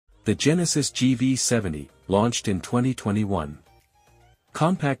The Genesis GV70, launched in 2021.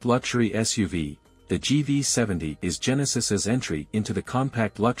 Compact luxury SUV, the GV70 is Genesis's entry into the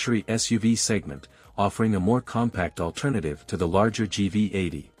compact luxury SUV segment, offering a more compact alternative to the larger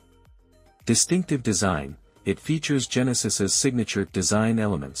GV80. Distinctive design, it features Genesis's signature design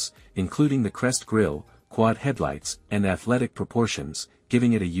elements, including the crest grille, quad headlights, and athletic proportions,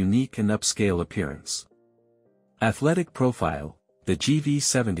 giving it a unique and upscale appearance. Athletic profile, the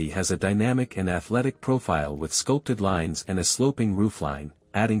GV70 has a dynamic and athletic profile with sculpted lines and a sloping roofline,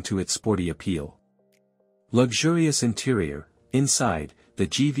 adding to its sporty appeal. Luxurious interior, inside, the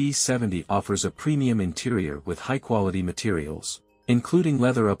GV70 offers a premium interior with high-quality materials, including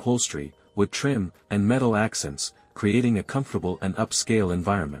leather upholstery, wood trim, and metal accents, creating a comfortable and upscale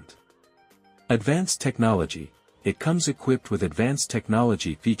environment. Advanced technology, it comes equipped with advanced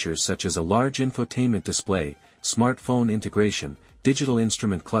technology features such as a large infotainment display, smartphone integration, digital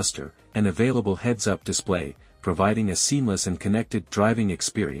instrument cluster, and available heads-up display, providing a seamless and connected driving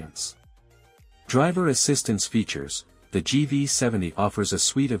experience. Driver assistance features, the GV70 offers a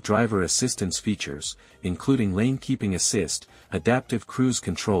suite of driver assistance features, including lane keeping assist, adaptive cruise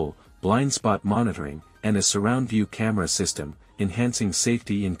control, blind spot monitoring, and a surround view camera system, enhancing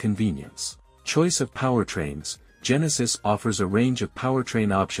safety and convenience. Choice of powertrains, Genesis offers a range of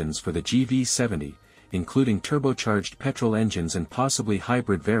powertrain options for the GV70, including turbocharged petrol engines and possibly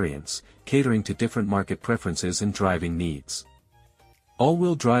hybrid variants, catering to different market preferences and driving needs.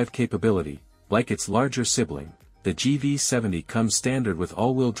 All-wheel drive capability, like its larger sibling, the GV70 comes standard with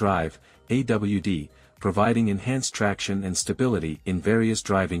all-wheel drive, AWD, providing enhanced traction and stability in various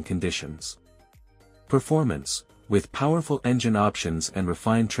driving conditions. Performance, with powerful engine options and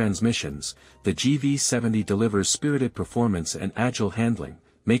refined transmissions, the GV70 delivers spirited performance and agile handling,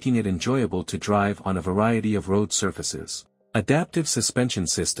 making it enjoyable to drive on a variety of road surfaces. Adaptive suspension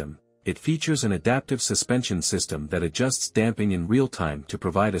system, it features an adaptive suspension system that adjusts damping in real time to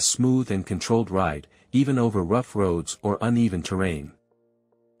provide a smooth and controlled ride, even over rough roads or uneven terrain.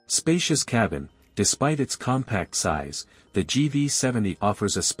 Spacious cabin, despite its compact size, the GV70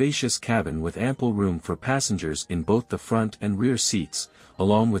 offers a spacious cabin with ample room for passengers in both the front and rear seats,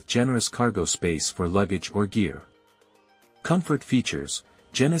 along with generous cargo space for luggage or gear. Comfort features,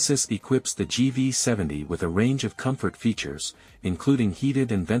 Genesis equips the GV70 with a range of comfort features, including heated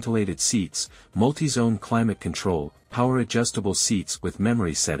and ventilated seats, multi-zone climate control, power-adjustable seats with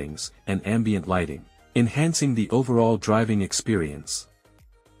memory settings, and ambient lighting, enhancing the overall driving experience.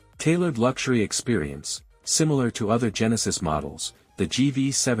 Tailored luxury experience, similar to other Genesis models, the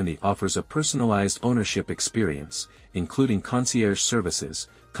GV70 offers a personalized ownership experience, including concierge services,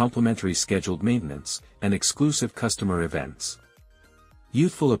 complimentary scheduled maintenance, and exclusive customer events.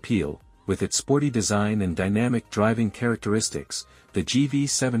 Youthful appeal, with its sporty design and dynamic driving characteristics, the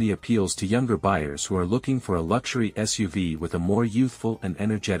GV70 appeals to younger buyers who are looking for a luxury SUV with a more youthful and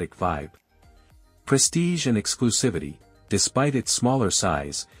energetic vibe. Prestige and exclusivity, despite its smaller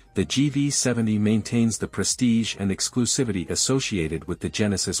size, the GV70 maintains the prestige and exclusivity associated with the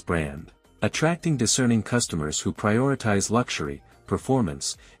Genesis brand, attracting discerning customers who prioritize luxury,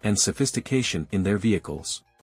 performance, and sophistication in their vehicles.